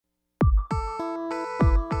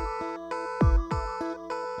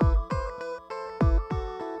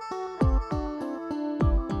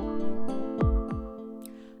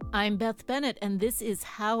I'm Beth Bennett, and this is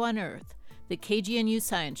How on Earth, the KGNU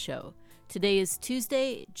Science Show. Today is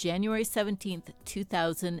Tuesday, January 17th,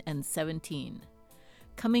 2017.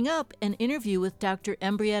 Coming up, an interview with Dr.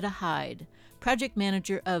 Embrietta Hyde, project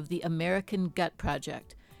manager of the American Gut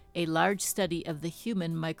Project, a large study of the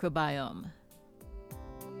human microbiome.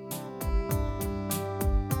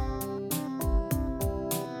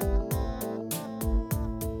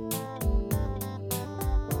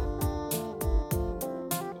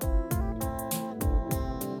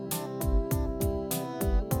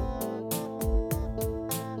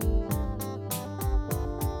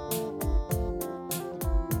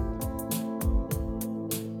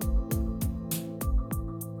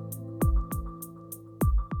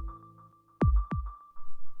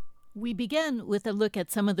 We begin with a look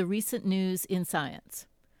at some of the recent news in science.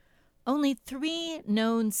 Only 3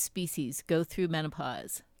 known species go through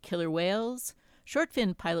menopause: killer whales,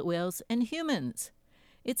 short-finned pilot whales, and humans.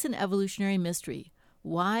 It's an evolutionary mystery.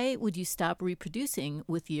 Why would you stop reproducing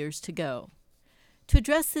with years to go? To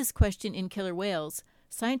address this question in killer whales,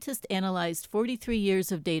 scientists analyzed 43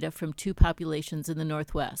 years of data from 2 populations in the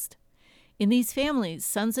Northwest. In these families,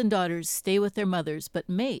 sons and daughters stay with their mothers but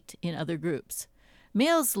mate in other groups.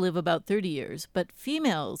 Males live about 30 years, but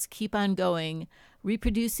females keep on going,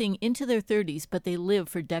 reproducing into their 30s, but they live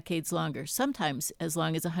for decades longer, sometimes as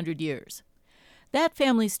long as 100 years. That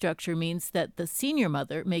family structure means that the senior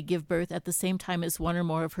mother may give birth at the same time as one or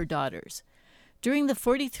more of her daughters. During the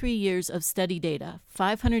 43 years of study data,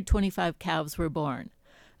 525 calves were born.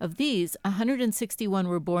 Of these, 161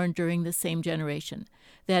 were born during the same generation,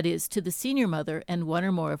 that is, to the senior mother and one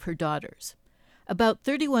or more of her daughters. About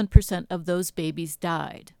 31% of those babies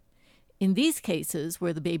died. In these cases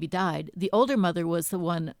where the baby died, the older mother was the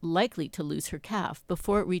one likely to lose her calf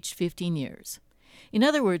before it reached 15 years. In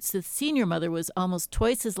other words, the senior mother was almost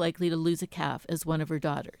twice as likely to lose a calf as one of her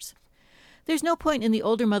daughters. There's no point in the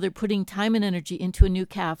older mother putting time and energy into a new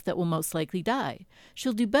calf that will most likely die.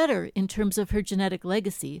 She'll do better in terms of her genetic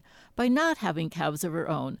legacy by not having calves of her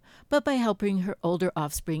own, but by helping her older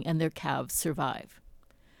offspring and their calves survive.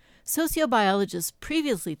 Sociobiologists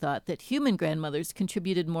previously thought that human grandmothers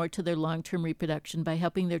contributed more to their long-term reproduction by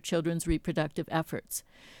helping their children's reproductive efforts.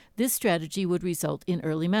 This strategy would result in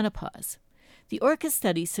early menopause. The ORCA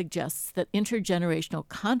study suggests that intergenerational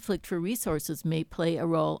conflict for resources may play a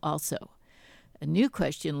role also. A new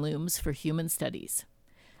question looms for human studies.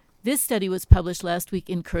 This study was published last week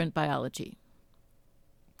in Current Biology.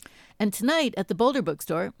 And tonight at the Boulder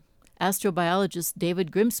Bookstore, astrobiologist David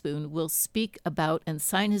Grimspoon will speak about and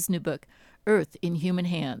sign his new book, Earth in Human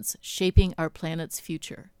Hands, Shaping Our Planet's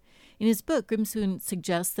Future. In his book, Grimspoon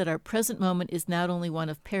suggests that our present moment is not only one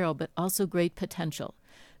of peril, but also great potential,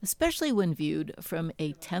 especially when viewed from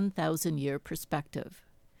a 10,000-year perspective.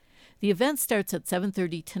 The event starts at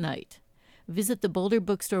 7:30 tonight. Visit the Boulder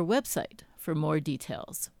Bookstore website for more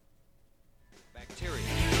details. Bacteria.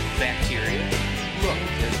 Bacteria. Look,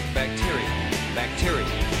 there's bacteria. Bacteria.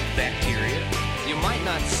 Bacteria. You might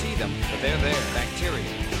not see them, but they're there. Bacteria.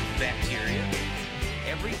 Bacteria.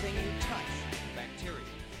 Everything you touch. Bacteria.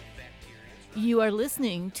 Bacteria. You are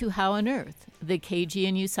listening to How on Earth, the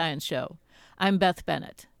KGNU Science Show. I'm Beth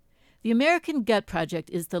Bennett. The American Gut Project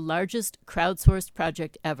is the largest crowdsourced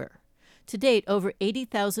project ever. To date, over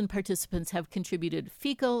 80,000 participants have contributed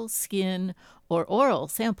fecal, skin, or oral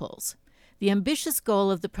samples. The ambitious goal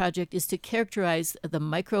of the project is to characterize the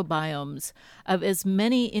microbiomes of as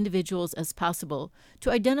many individuals as possible, to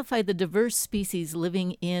identify the diverse species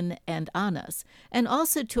living in and on us, and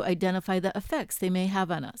also to identify the effects they may have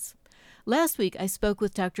on us. Last week, I spoke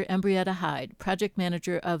with Dr. Embrietta Hyde, project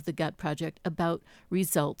manager of the Gut Project, about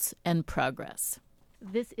results and progress.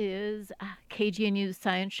 This is KGNU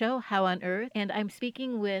Science Show, How on Earth, and I'm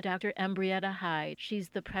speaking with Dr. Embrietta Hyde. She's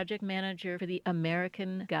the project manager for the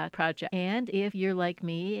American Gut Project. And if you're like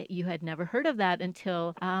me, you had never heard of that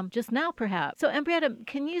until just now, perhaps. So, Embrietta,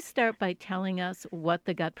 can you start by telling us what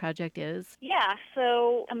the Gut Project is? Yeah,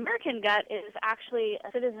 so American Gut is actually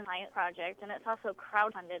a citizen science project, and it's also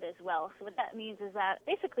crowdfunded as well. So what that means is that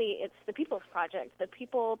basically it's the people's project. The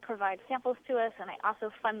people provide samples to us, and I also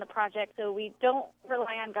fund the project. So we don't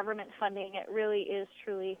rely on government funding. It really is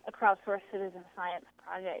truly a crowdsourced citizen science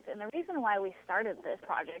project. And the reason why we started this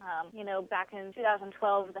project, back in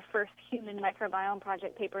 2012, the first human microbiome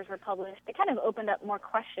project papers were published. They kind of opened up more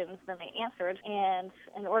questions than they answered. And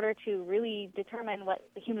in order to really determine what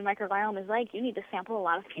the human microbiome is like, you need to sample a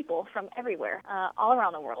lot of people from everywhere, all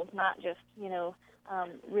around the world, not just,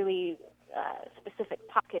 really specific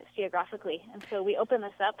pockets geographically. And so we open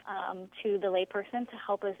this up to the layperson to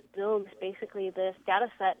help us build basically this data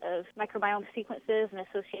set of microbiome sequences and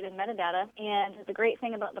associated metadata. And the great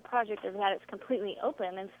thing about the project is that it's completely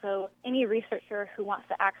open, and so any researcher who wants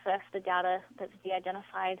to access the data that's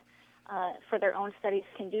de-identified for their own studies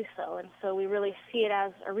can do so. And so we really see it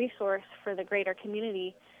as a resource for the greater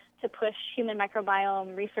community to push human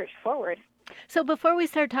microbiome research forward. So before we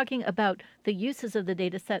start talking about the uses of the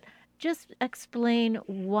data set, just explain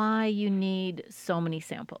why you need so many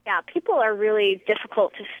samples. Yeah, people are really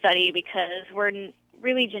difficult to study because we're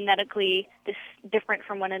really genetically different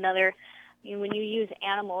from one another. When you use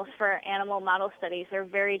animals for animal model studies, they're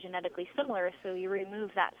very genetically similar, so you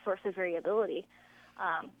remove that source of variability.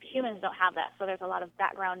 Humans don't have that, so there's a lot of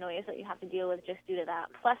background noise that you have to deal with just due to that.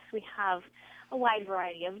 Plus, we have a wide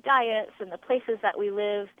variety of diets and the places that we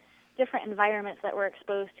live, different environments that we're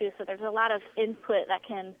exposed to, so there's a lot of input that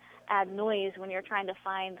can add noise when you're trying to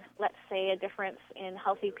find, let's say, a difference in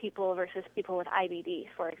healthy people versus people with IBD,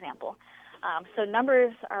 for example. So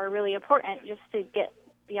numbers are really important just to get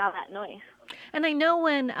beyond that noise. And I know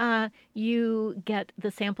when you get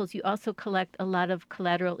the samples, you also collect a lot of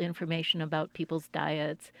collateral information about people's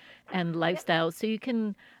diets and lifestyles. So you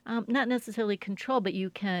can not necessarily control, but you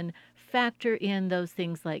can factor in those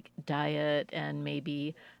things like diet and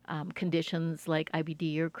maybe conditions like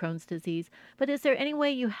IBD or Crohn's disease. But is there any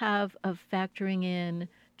way you have of factoring in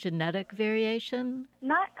genetic variation?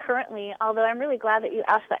 Not currently, although I'm really glad that you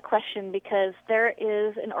asked that question because there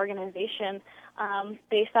is an organization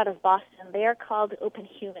based out of Boston. They are called Open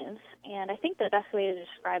Humans, and I think the best way to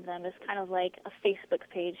describe them is kind of like a Facebook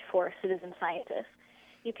page for citizen scientists.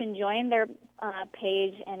 You can join their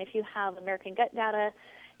page, and if you have American Gut data,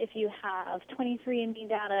 if you have 23andMe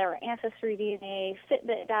data or Ancestry DNA,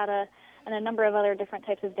 Fitbit data, and a number of other different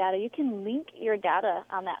types of data, you can link your data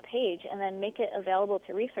on that page and then make it available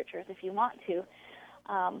to researchers if you want to.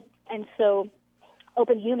 And so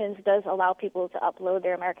Open Humans does allow people to upload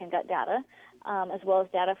their American Gut data, as well as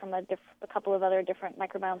data from a couple of other different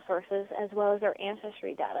microbiome sources, as well as their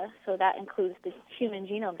Ancestry data. So that includes the human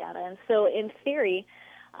genome data. And so in theory,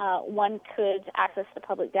 one could access the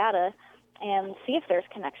public data and see if there's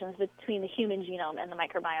connections between the human genome and the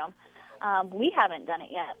microbiome. We haven't done it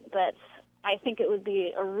yet, but I think it would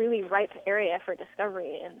be a really ripe area for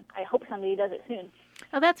discovery, and I hope somebody does it soon.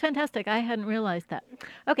 Oh, that's fantastic. I hadn't realized that.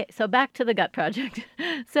 Okay, so back to the gut project.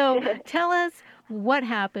 So tell us what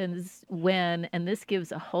happens when, and this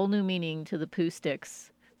gives a whole new meaning to the poo sticks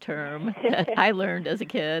term that I learned as a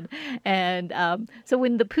kid. And so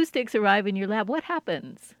when the poo sticks arrive in your lab, what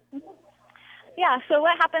happens? Yeah, so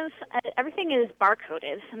what happens, everything is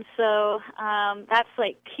barcoded, and so that's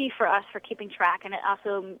like key for us for keeping track, and it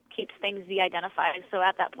also keeps things de-identified. So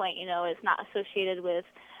at that point, it's not associated with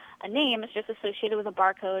a name, it's just associated with a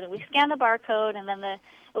barcode, and we scan the barcode, and then it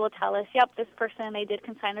will tell us, yep, this person, they did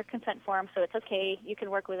sign their consent form, so it's okay, you can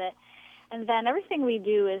work with it. And then everything we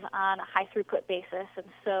do is on a high throughput basis, and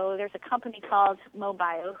so there's a company called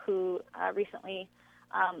MoBio who recently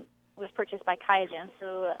was purchased by QIAGEN,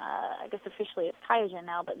 so I guess officially it's QIAGEN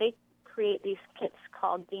now, but they create these kits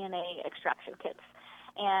called DNA extraction kits.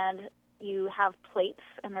 And you have plates,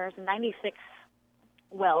 and there's 96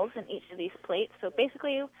 wells in each of these plates. So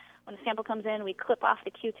basically, when the sample comes in, we clip off the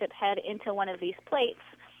Q-tip head into one of these plates,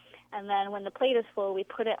 and then when the plate is full, we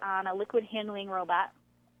put it on a liquid handling robot,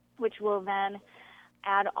 which will then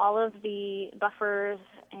add all of the buffers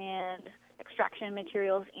and extraction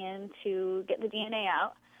materials in to get the DNA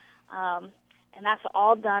out. And that's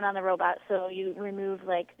all done on the robot, so you remove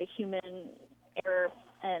the human error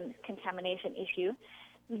and contamination issue.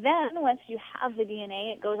 Then once you have the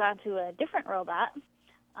DNA, it goes on to a different robot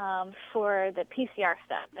for the PCR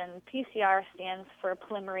step, and PCR stands for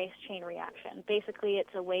polymerase chain reaction. Basically,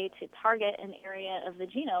 it's a way to target an area of the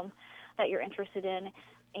genome that you're interested in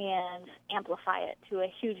and amplify it to a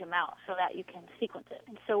huge amount so that you can sequence it.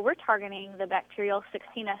 And so we're targeting the bacterial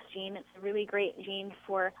 16S gene. It's a really great gene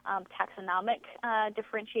for taxonomic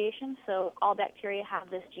differentiation. So all bacteria have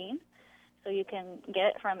this gene. So you can get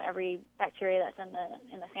it from every bacteria that's in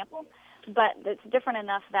the sample. But it's different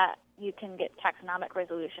enough that you can get taxonomic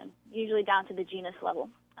resolution, usually down to the genus level.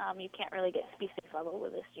 You can't really get species level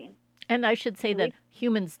with this gene. And I should say that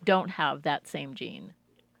humans don't have that same gene.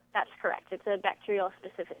 That's correct. It's a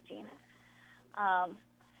bacterial-specific gene.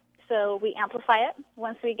 So we amplify it.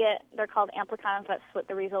 Once we get, they're called amplicons, that's what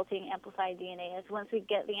the resulting amplified DNA is. Once we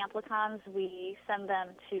get the amplicons, we send them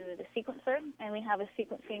to the sequencer, and we have a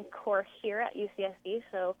sequencing core here at UCSD,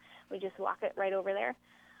 so we just walk it right over there.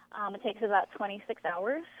 It takes about 26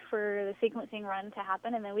 hours for the sequencing run to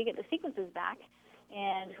happen, and then we get the sequences back,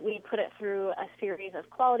 and we put it through a series of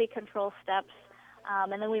quality control steps,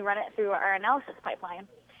 and then we run it through our analysis pipeline.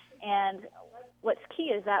 And what's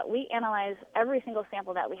key is that we analyze every single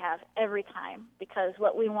sample that we have every time, because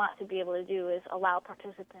what we want to be able to do is allow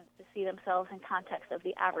participants to see themselves in context of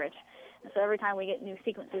the average. And so every time we get new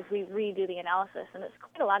sequences, we redo the analysis, and it's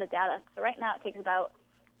quite a lot of data. So right now it takes about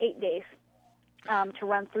 8 days to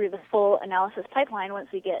run through the full analysis pipeline once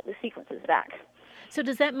we get the sequences back. So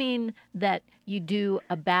does that mean that you do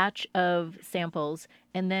a batch of samples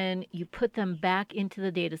and then you put them back into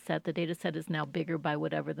the data set? The data set is now bigger by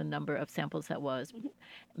whatever the number of samples that was,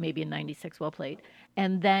 maybe a 96 well plate.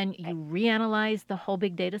 And then you reanalyze the whole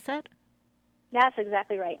big data set? That's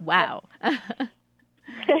exactly right. Wow.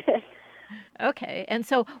 Yep. Okay. And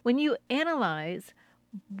so when you analyze,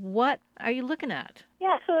 what are you looking at?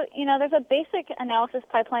 Yeah, so, there's a basic analysis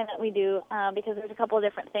pipeline that we do because there's a couple of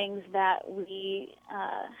different things that we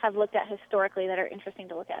have looked at historically that are interesting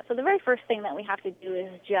to look at. So the very first thing that we have to do is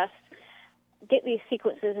just get these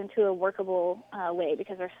sequences into a workable way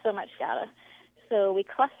because there's so much data. So we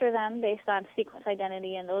cluster them based on sequence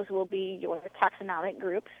identity, and those will be your taxonomic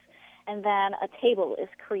groups. And then a table is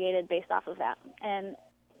created based off of that. And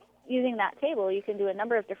using that table, you can do a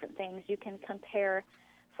number of different things. You can compare,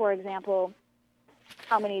 for example,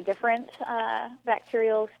 how many different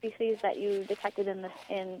bacterial species that you detected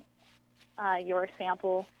in your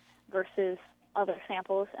sample versus other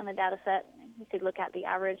samples in the data set. You could look at the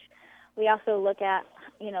average. We also look at,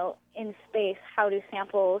 in space, how do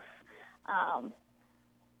samples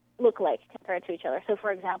look like compared to each other. So,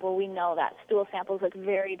 for example, we know that stool samples look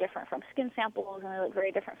very different from skin samples, and they look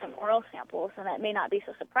very different from oral samples, and that may not be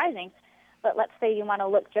so surprising. But let's say you want to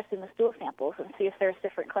look just in the stool samples and see if there's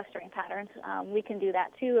different clustering patterns. We can do that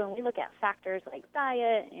too, and we look at factors like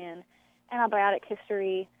diet and antibiotic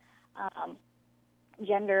history,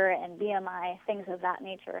 gender and BMI, things of that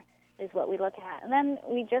nature is what we look at. And then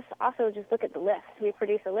we just look at the list. We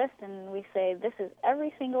produce a list, and we say this is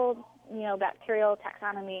every single bacterial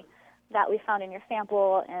taxonomy that we found in your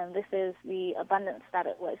sample, and this is the abundance that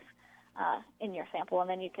it was in your sample, and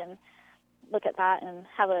then you can look at that and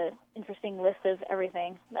have an interesting list of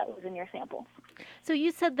everything that was in your sample. So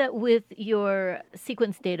you said that with your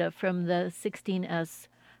sequence data from the 16S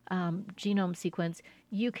genome sequence,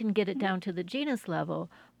 you can get it down to the genus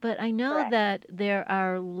level, but I know Correct. that there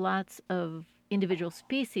are lots of individual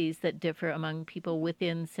species that differ among people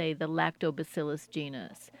within, say, the Lactobacillus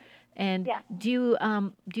genus. And Yeah. do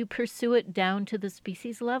you pursue it down to the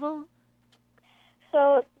species level?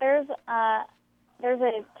 So there's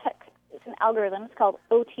it's an algorithm. It's called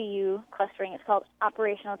OTU clustering. It's called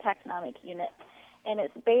Operational Taxonomic Unit, and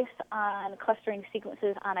it's based on clustering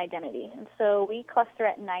sequences on identity. And so we cluster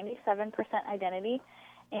at 97% identity,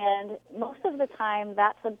 and most of the time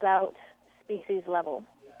that's about species level.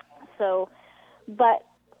 So, but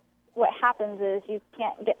what happens is you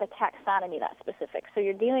can't get the taxonomy that specific. So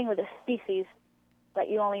you're dealing with a species, but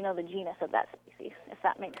you only know the genus of that species, if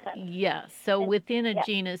that makes sense. Yes. So within a yeah.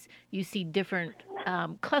 genus, you see different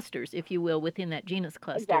clusters, if you will, within that genus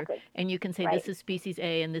cluster. Exactly. And you can say Right. this is species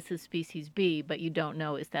A and this is species B, but you don't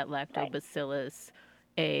know is that Lactobacillus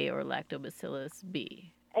A or Lactobacillus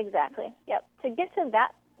B. Exactly. Yep. To get to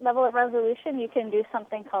that level of resolution, you can do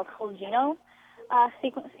something called whole genome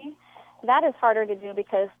sequencing. That is harder to do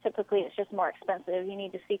because typically it's just more expensive. You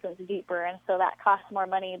need to sequence deeper, and so that costs more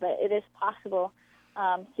money, but it is possible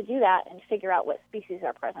to do that and figure out what species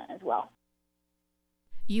are present as well.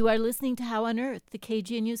 You are listening to How on Earth, the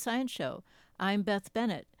KGNU Science Show. I'm Beth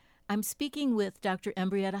Bennett. I'm speaking with Dr.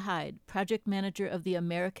 Embrietta Hyde, project manager of the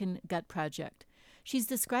American Gut Project. She's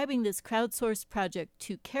describing this crowdsourced project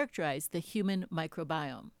to characterize the human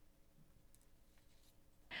microbiome.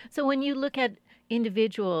 So when you look at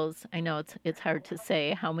individuals, I know it's hard to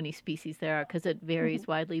say how many species there are because it varies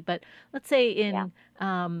widely, but let's say in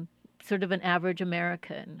sort of an average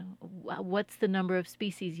American, what's the number of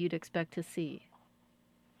species you'd expect to see?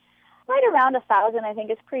 Right around 1,000, I think,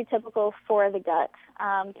 is pretty typical for the gut.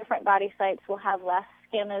 Different body sites will have less.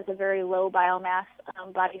 Skin is a very low biomass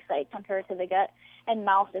body site compared to the gut, and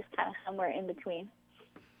mouth is kind of somewhere in between.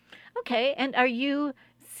 Okay, and are you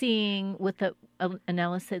seeing, with the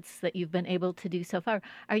analysis that you've been able to do so far,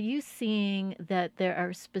 are you seeing that there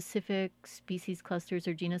are specific species clusters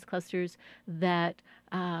or genus clusters that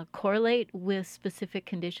correlate with specific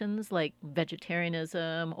conditions like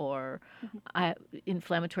vegetarianism or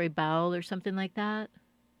inflammatory bowel or something like that?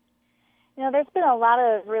 There's been a lot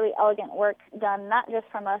of really elegant work done, not just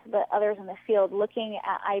from us, but others in the field, looking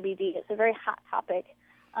at IBD. It's a very hot topic,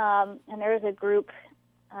 and there is a group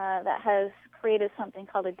that has created something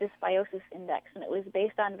called a dysbiosis index, and it was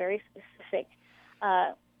based on very specific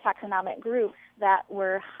taxonomic groups that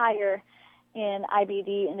were higher in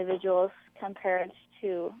IBD individuals compared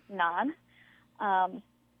to non.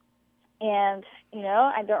 And,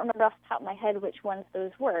 I don't remember off the top of my head which ones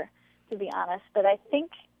those were, to be honest. But I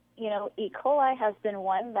think, E. coli has been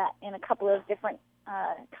one that in a couple of different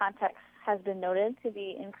contexts has been noted to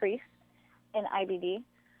be increased in IBD.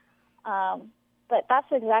 But that's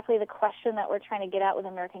exactly the question that we're trying to get at with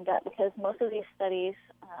American Gut, because most of these studies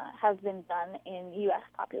have been done in U.S.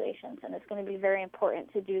 populations, and it's going to be very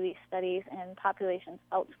important to do these studies in populations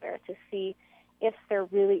elsewhere to see if there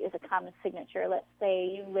really is a common signature. Let's say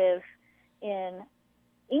you live in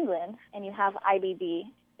England and you have IBD.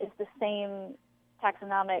 Is the same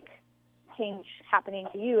taxonomic change happening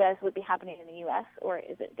to you as would be happening in the U.S., or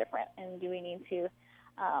is it different? And do we need to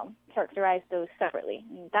characterize those separately?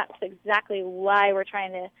 And that's exactly why we're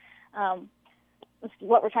trying to,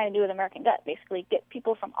 what we're trying to do with American Gut, basically get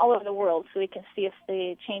people from all over the world so we can see if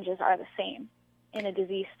the changes are the same in a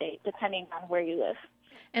disease state, depending on where you live.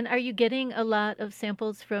 And are you getting a lot of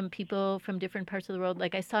samples from people from different parts of the world?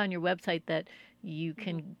 Like I saw on your website that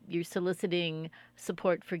you're soliciting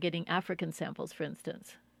support for getting African samples, for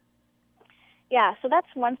instance. Yeah, so that's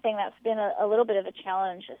one thing that's been a little bit of a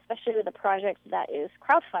challenge, especially with a project that is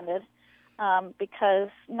crowdfunded, because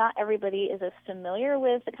not everybody is as familiar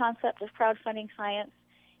with the concept of crowdfunding science.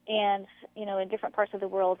 And, in different parts of the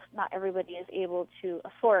world, not everybody is able to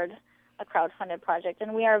afford a crowdfunded project.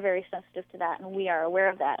 And we are very sensitive to that, and we are aware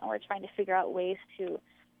of that, and we're trying to figure out ways to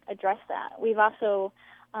address that. We've also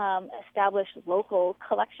established local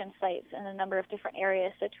collection sites in a number of different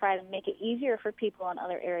areas to try to make it easier for people in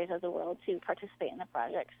other areas of the world to participate in the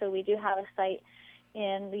project. So we do have a site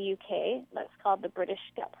in the UK that's called the British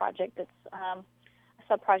Gut Project. It's a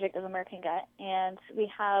sub-project of American Gut. And we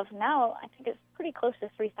have now, I think it's pretty close to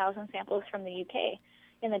 3,000 samples from the UK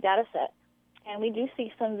in the data set. And we do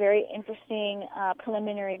see some very interesting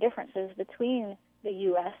preliminary differences between the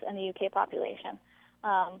U.S. and the UK population.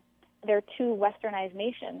 They're two westernized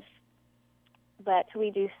nations, but we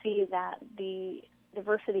do see that the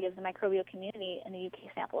diversity of the microbial community in the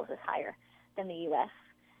UK samples is higher than the U.S.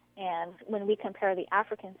 And when we compare the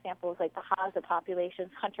African samples, like the Hadza populations,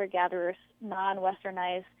 hunter-gatherers,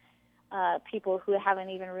 non-westernized people who haven't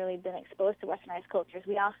even really been exposed to westernized cultures,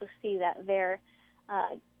 we also see that their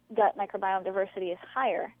gut microbiome diversity is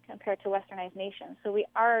higher compared to westernized nations. So we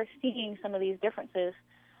are seeing some of these differences,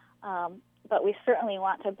 but we certainly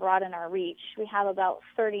want to broaden our reach. We have about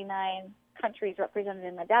 39 countries represented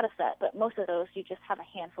in the data set, but most of those you just have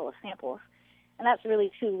a handful of samples. And that's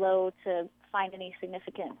really too low to find any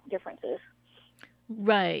significant differences.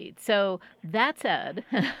 Right. So that said,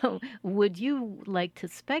 would you like to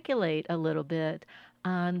speculate a little bit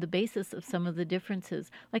on the basis of some of the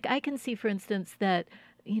differences? Like I can see, for instance, that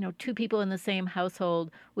two people in the same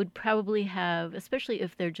household would probably have, especially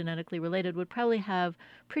if they're genetically related, would probably have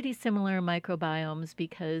pretty similar microbiomes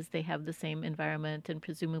because they have the same environment and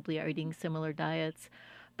presumably are eating similar diets.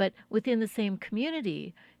 But within the same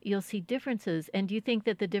community, you'll see differences. And do you think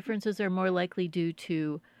that the differences are more likely due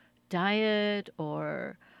to diet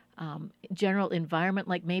or general environment,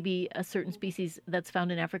 like maybe a certain species that's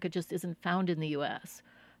found in Africa just isn't found in the U.S.,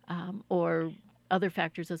 or other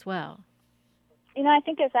factors as well? I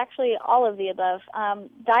think it's actually all of the above.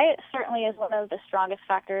 Diet certainly is one of the strongest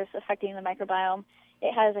factors affecting the microbiome.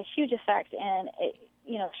 It has a huge effect, and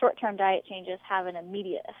short-term diet changes have an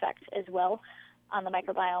immediate effect as well on the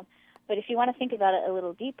microbiome. But if you want to think about it a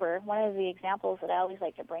little deeper, one of the examples that I always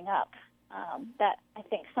like to bring up that I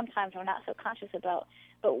think sometimes we're not so conscious about,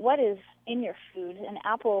 but what is in your food? An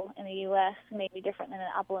apple in the U.S. may be different than an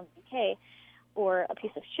apple in the U.K., or a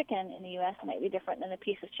piece of chicken in the U.S. might be different than a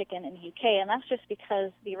piece of chicken in the U.K., and that's just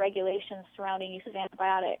because the regulations surrounding use of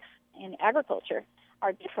antibiotics in agriculture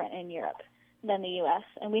are different in Europe than the U.S.,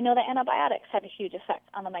 and we know that antibiotics have a huge effect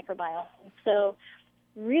on the microbiome. So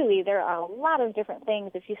really, there are a lot of different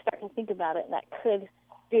things, if you start to think about it, that could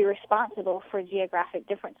be responsible for geographic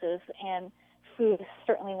differences, and food is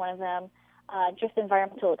certainly one of them. Just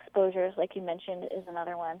environmental exposures, like you mentioned, is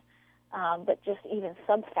another one, but just even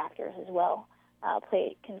sub-factors as well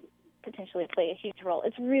can potentially play a huge role.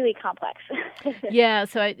 It's really complex. Yeah,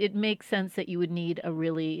 so it makes sense that you would need a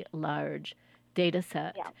really large data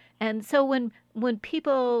set. Yeah. And so when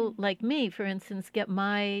people like me, for instance, get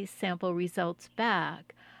my sample results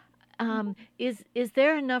back, is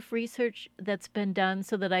there enough research that's been done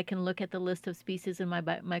so that I can look at the list of species in my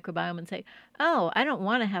microbiome and say, oh, I don't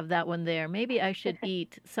want to have that one there. Maybe I should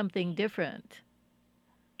eat something different?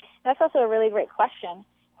 That's also a really great question.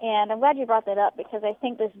 And I'm glad you brought that up, because I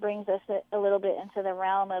think this brings us a little bit into the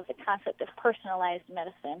realm of the concept of personalized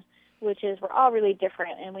medicine, which is we're all really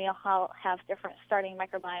different and we all have different starting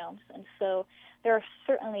microbiomes. And so there are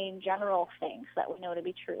certainly general things that we know to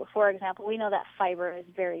be true. For example, we know that fiber is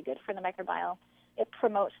very good for the microbiome. It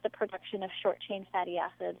promotes the production of short-chain fatty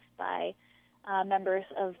acids by members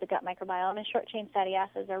of the gut microbiome, and short-chain fatty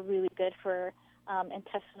acids are really good for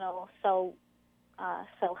intestinal cell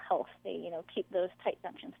health. They, keep those tight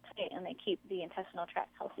junctions tight, and they keep the intestinal tract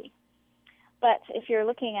healthy. But if you're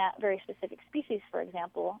looking at very specific species, for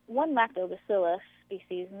example, one lactobacillus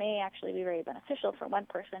species may actually be very beneficial for one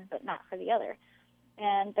person, but not for the other.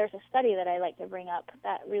 And there's a study that I like to bring up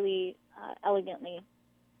that really elegantly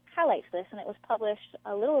highlights this, and it was published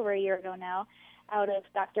a little over a year ago now out of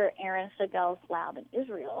Dr. Aaron Segal's lab in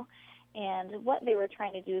Israel. And what they were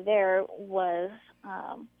trying to do there was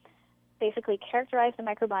basically characterize the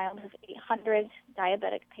microbiomes of 800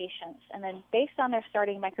 diabetic patients, and then based on their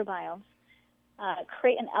starting microbiomes,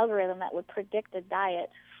 create an algorithm that would predict a diet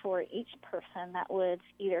for each person that would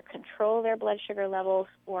either control their blood sugar levels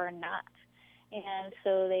or not. And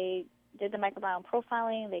so they did the microbiome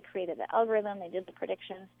profiling, they created the algorithm, they did the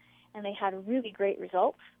predictions, and they had really great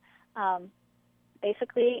results.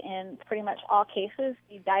 Basically, in pretty much all cases,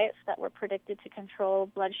 the diets that were predicted to control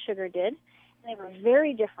blood sugar did, and they were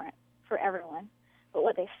very different for everyone. But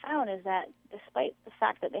what they found is that despite the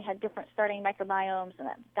fact that they had different starting microbiomes and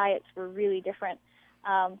that diets were really different,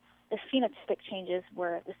 the phenotypic changes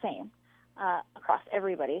were the same across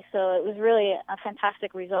everybody. So it was really a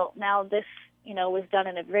fantastic result. Now this, was done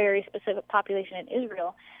in a very specific population in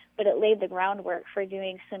Israel, but it laid the groundwork for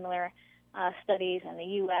doing similar studies in the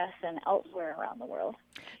U.S. and elsewhere around the world.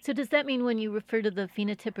 So does that mean when you refer to the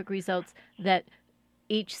phenotypic results that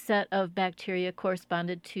each set of bacteria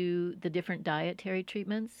corresponded to the different dietary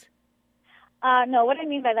treatments? No, what I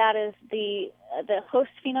mean by that is the host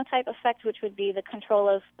phenotype effect, which would be the control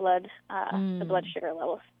of the blood sugar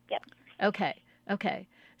levels. Yep. Okay.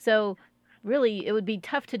 So really, it would be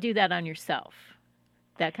tough to do that on yourself,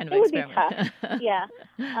 that kind of experiment. It would be tough,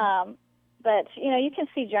 yeah. But, you can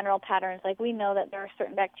see general patterns. Like we know that there are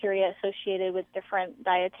certain bacteria associated with different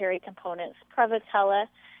dietary components. Prevotella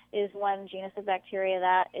is one genus of bacteria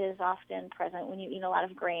that is often present when you eat a lot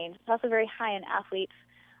of grains. It's also very high in athletes.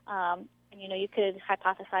 And, you could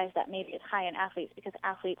hypothesize that maybe it's high in athletes because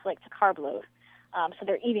athletes like to carb load. So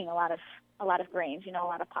they're eating a lot of grains, a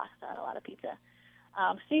lot of pasta and a lot of pizza.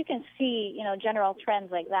 So you can see, general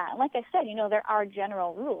trends like that. And like I said, there are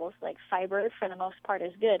general rules, like fiber for the most part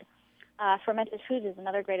is good. Fermented foods is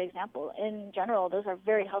another great example. In general, those are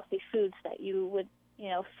very healthy foods that you would,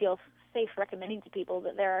 feel safe recommending to people,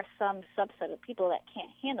 but there are some subset of people that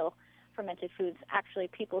can't handle fermented foods. Actually,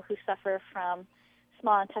 people who suffer from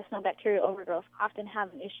small intestinal bacterial overgrowth often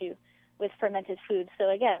have an issue with fermented foods. So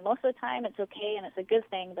again, most of the time it's okay and it's a good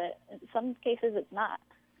thing, but in some cases it's not.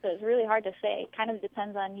 So it's really hard to say. It kind of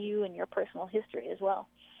depends on you and your personal history as well.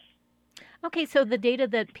 Okay, so the data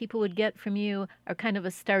that people would get from you are kind of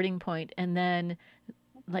a starting point, and then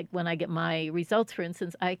like when I get my results, for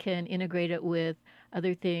instance, I can integrate it with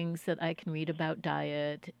other things that I can read about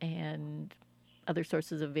diet and other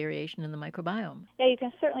sources of variation in the microbiome. Yeah, you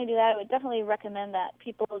can certainly do that. I would definitely recommend that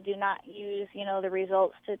people do not use, the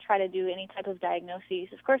results to try to do any type of diagnoses.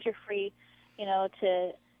 Of course, you're free,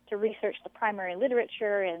 to research the primary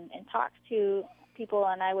literature and talk to people,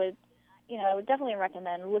 and I would definitely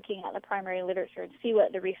recommend looking at the primary literature and see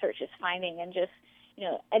what the research is finding and just,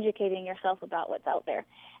 educating yourself about what's out there.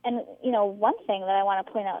 And, one thing that I want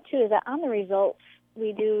to point out, too, is that on the results,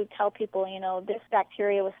 we do tell people, this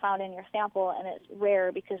bacteria was found in your sample and it's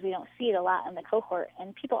rare because we don't see it a lot in the cohort.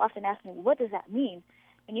 And people often ask me, what does that mean?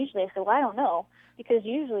 And usually I say, well, I don't know, because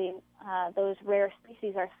usually those rare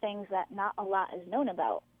species are things that not a lot is known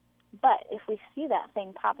about. But if we see that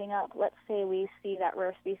thing popping up, let's say we see that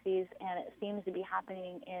rare species and it seems to be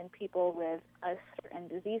happening in people with a certain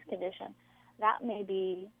disease condition, that may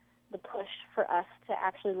be the push for us to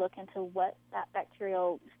actually look into what that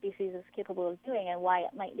bacterial species is capable of doing and why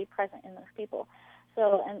it might be present in those people.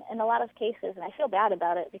 So in a lot of cases, and I feel bad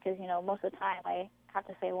about it because, most of the time I have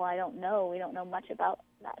to say, well, I don't know. We don't know much about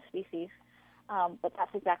that species. But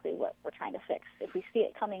that's exactly what we're trying to fix. If we see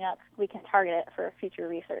it coming up, we can target it for future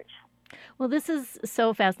research. Well, this is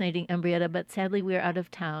so fascinating, Ambrietta, but sadly we're out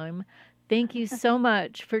of time. Thank you so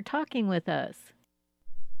much for talking with us.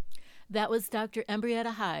 That was Dr.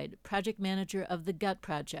 Ambrietta Hyde, project manager of the Gut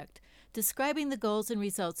Project, describing the goals and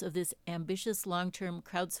results of this ambitious long-term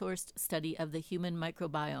crowdsourced study of the human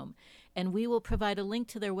microbiome. And we will provide a link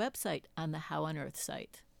to their website on the How on Earth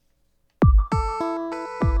site.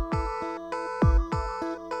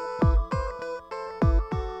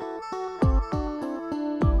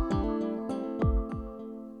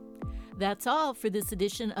 That's all for this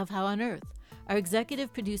edition of How on Earth. Our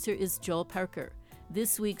executive producer is Joel Parker.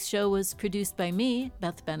 This week's show was produced by me,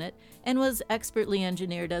 Beth Bennett, and was expertly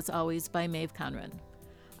engineered, as always, by Maeve Conran.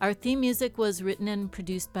 Our theme music was written and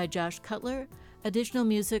produced by Josh Cutler, additional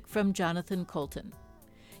music from Jonathan Colton.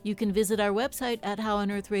 You can visit our website at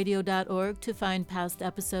howonearthradio.org to find past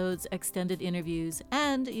episodes, extended interviews,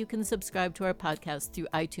 and you can subscribe to our podcast through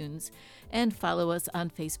iTunes and follow us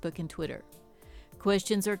on Facebook and Twitter.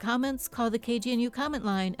 Questions or comments, call the KGNU comment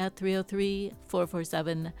line at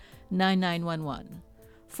 303-447-9911.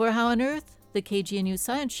 For How on Earth, the KGNU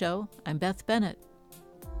Science Show, I'm Beth Bennett.